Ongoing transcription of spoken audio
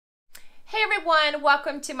everyone,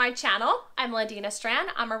 welcome to my channel. I'm Ladina Strand.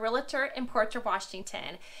 I'm a realtor in Portrait,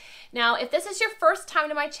 Washington. Now, if this is your first time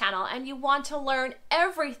to my channel and you want to learn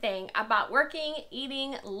everything about working,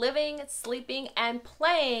 eating, living, sleeping, and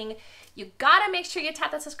playing, you gotta make sure you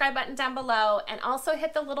tap the subscribe button down below and also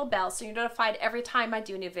hit the little bell so you're notified every time I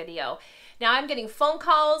do a new video. Now, I'm getting phone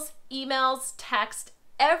calls, emails, text,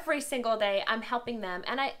 every single day. I'm helping them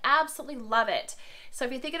and I absolutely love it. So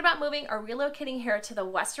if you're thinking about moving or relocating here to the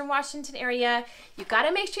Western Washington area, you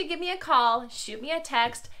gotta make sure you give me a call, shoot me a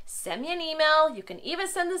text, send me an email. You can even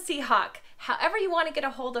send the Seahawk. However you want to get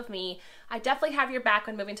a hold of me, I definitely have your back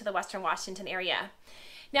when moving to the Western Washington area.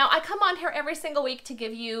 Now, I come on here every single week to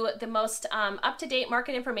give you the most up-to-date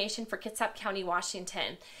market information for Kitsap County,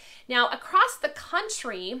 Washington. Now, across the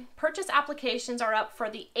country, purchase applications are up for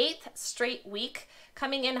the 8th straight week,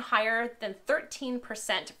 coming in higher than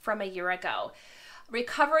 13% from a year ago.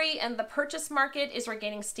 Recovery in the purchase market is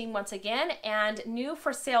regaining steam once again, and new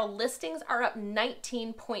for sale listings are up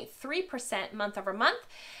 19.3% month over month,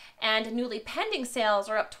 and newly pending sales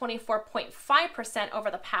are up 24.5% over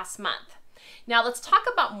the past month. Now let's talk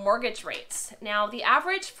about mortgage rates. Now the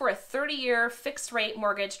average for a 30-year fixed rate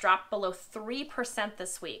mortgage dropped below 3%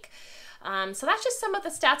 this week. So that's just some of the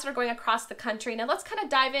stats that are going across the country. Now let's kind of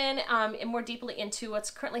dive in and more deeply into what's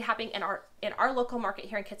currently happening in our local market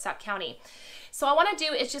here in Kitsap County. So what I want to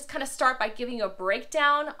do is just kind of start by giving you a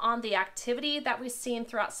breakdown on the activity that we've seen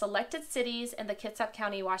throughout selected cities in the Kitsap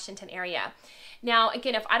County, Washington area. Now,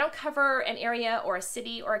 again, if I don't cover an area or a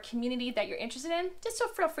city or a community that you're interested in, just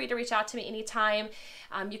feel free to reach out to me anytime.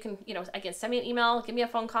 You can, again, send me an email, give me a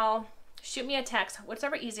phone call, shoot me a text,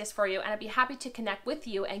 whatever easiest for you, and I'd be happy to connect with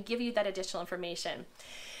you and give you that additional information.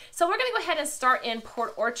 So we're going to go ahead and start in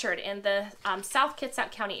Port Orchard in the South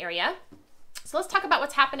Kitsap County area. So let's talk about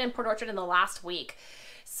what's happened in Port Orchard in the last week.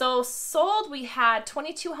 So sold, we had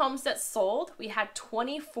 22 homes that sold. We had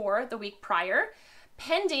 24 the week prior.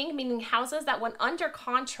 Pending, meaning houses that went under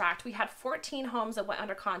contract, we had 14 homes that went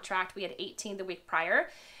under contract. We had 18 the week prior.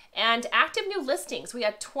 And active new listings, we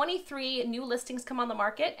had 23 new listings come on the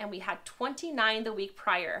market, and we had 29 the week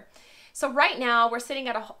prior. So right now we're sitting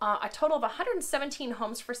at a total of 117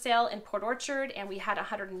 homes for sale in Port Orchard, and we had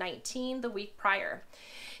 119 the week prior.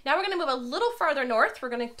 Now we're going to move a little farther north. We're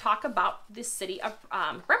going to talk about the city of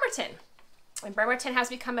Bremerton. And Bremerton has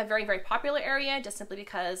become a very, very popular area just simply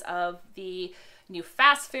because of the new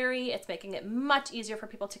fast ferry. It's making it much easier for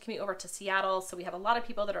people to commute over to Seattle. So we have a lot of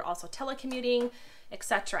people that are also telecommuting,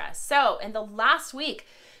 etc. So in the last week,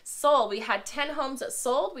 sold, we had 10 homes that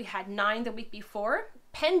sold. We had 9 the week before.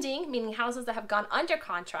 Pending, meaning houses that have gone under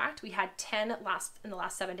contract, we had 10 in the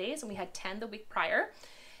last 7 days, and we had 10 the week prior.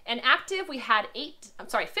 And active, we had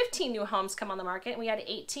 15 new homes come on the market, and we had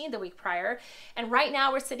 18 the week prior. And right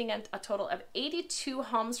now we're sitting at a total of 82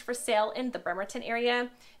 homes for sale in the Bremerton area,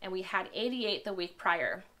 and we had 88 the week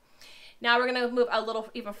prior. Now we're going to move a little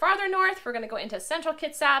even farther north. We're going to go into central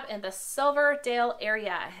Kitsap in the Silverdale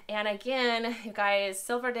area. And again, you guys,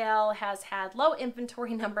 Silverdale has had low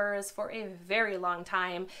inventory numbers for a very long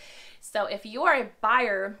time. So if you are a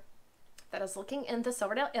buyer that is looking in the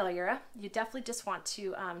Silverdale area, you definitely just want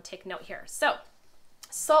to take note here. So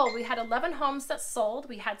sold, we had 11 homes that sold.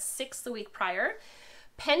 We had 6 the week prior.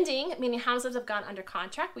 Pending, meaning houses have gone under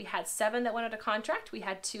contract, we had 7 that went under contract. We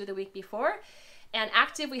had 2 the week before. And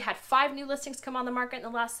active, we had 5 new listings come on the market in the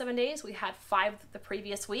last 7 days. We had 5 the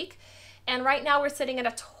previous week. And right now we're sitting at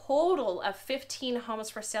a total of 15 homes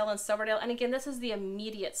for sale in Silverdale. And again, this is the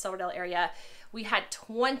immediate Silverdale area. We had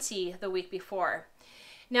 20 the week before.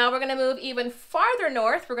 Now we're going to move even farther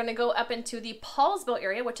north. We're going to go up into the Poulsbo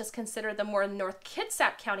area, which is considered the more North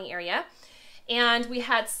Kitsap County area. And we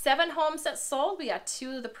had 7 homes that sold. We had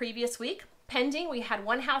 2 the previous week. Pending, we had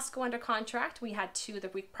 1 house go under contract. We had 2 the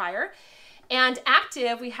week prior. And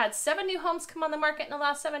active, we had 7 new homes come on the market in the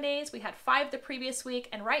last 7 days. We had 5 the previous week.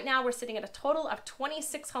 And right now we're sitting at a total of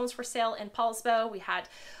 26 homes for sale in Poulsbo. We had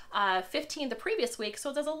 15 the previous week.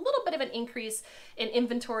 So there's a little bit of an increase in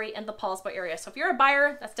inventory in the Poulsbo area. So if you're a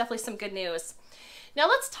buyer, that's definitely some good news. Now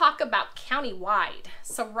let's talk about countywide.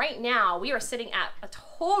 So right now we are sitting at a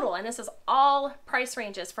total, and this is all price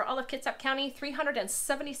ranges for all of Kitsap County,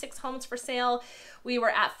 376 homes for sale. We were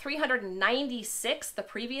at 396 the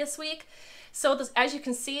previous week. So this, as you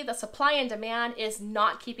can see, the supply and demand is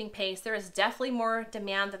not keeping pace. There is definitely more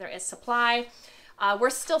demand than there is supply. We're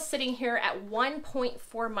still sitting here at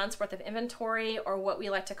 1.4 months worth of inventory, or what we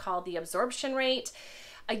like to call the absorption rate.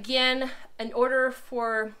 Again, in order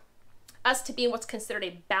for us to be in what's considered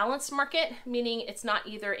a balanced market, meaning it's not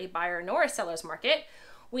either a buyer nor a seller's market,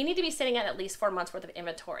 we need to be sitting at least 4 months worth of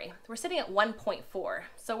inventory. We're sitting at 1.4,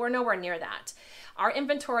 so we're nowhere near that. Our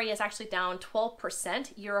inventory is actually down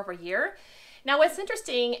 12% year over year. Now, what's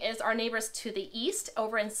interesting is our neighbors to the east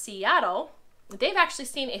over in Seattle, they've actually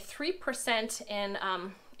seen a 3%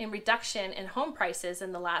 in reduction in home prices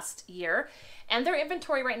in the last year, and their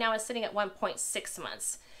inventory right now is sitting at 1.6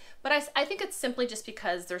 months. But I think it's simply just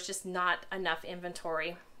because there's just not enough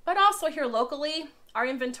inventory. But also here locally, our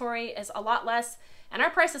inventory is a lot less, and our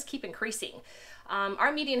prices keep increasing.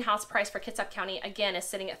 Our median house price for Kitsap County, again, is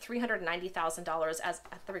sitting at $390,000 as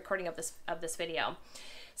at the recording of this video.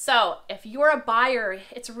 So if you're a buyer,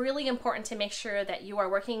 it's really important to make sure that you are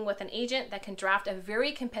working with an agent that can draft a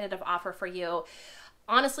very competitive offer for you.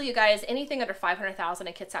 Honestly, you guys, anything under $500,000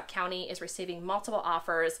 in Kitsap County is receiving multiple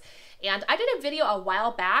offers. And I did a video a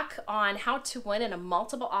while back on how to win in a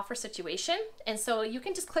multiple offer situation. And so you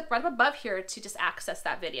can just click right up above here to just access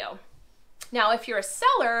that video. Now, if you're a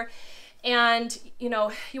seller and you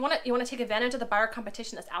want to take advantage of the buyer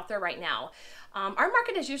competition that's out there right now, our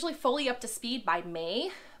market is usually fully up to speed by May.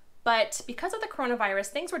 But because of the coronavirus,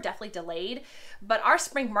 things were definitely delayed, but our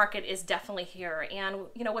spring market is definitely here. And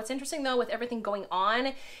what's interesting though, with everything going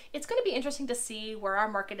on, it's going to be interesting to see where our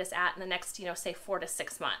market is at in the next, say 4 to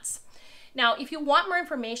 6 months. Now, if you want more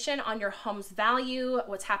information on your home's value,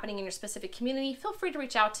 what's happening in your specific community, feel free to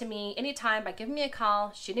reach out to me anytime by giving me a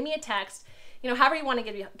call, shooting me a text, however you want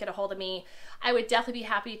to get a hold of me. I would definitely be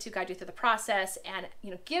happy to guide you through the process and,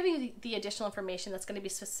 give you the additional information that's going to be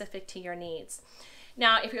specific to your needs.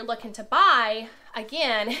 Now, if you're looking to buy,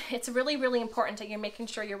 again, it's really, really important that you're making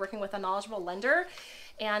sure you're working with a knowledgeable lender.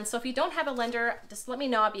 And so if you don't have a lender, just let me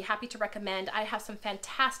know. I'd be happy to recommend. I have some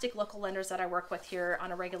fantastic local lenders that I work with here on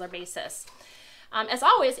a regular basis. As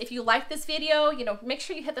always, if you like this video, make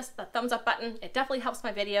sure you hit the thumbs up button. It definitely helps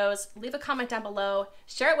my videos. Leave a comment down below.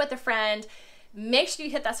 Share it with a friend. Make sure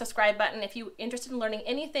you hit that subscribe button if you're interested in learning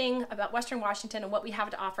anything about Western Washington and what we have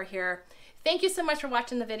to offer here. Thank you so much for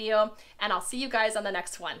watching the video, and I'll see you guys on the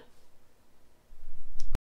next one.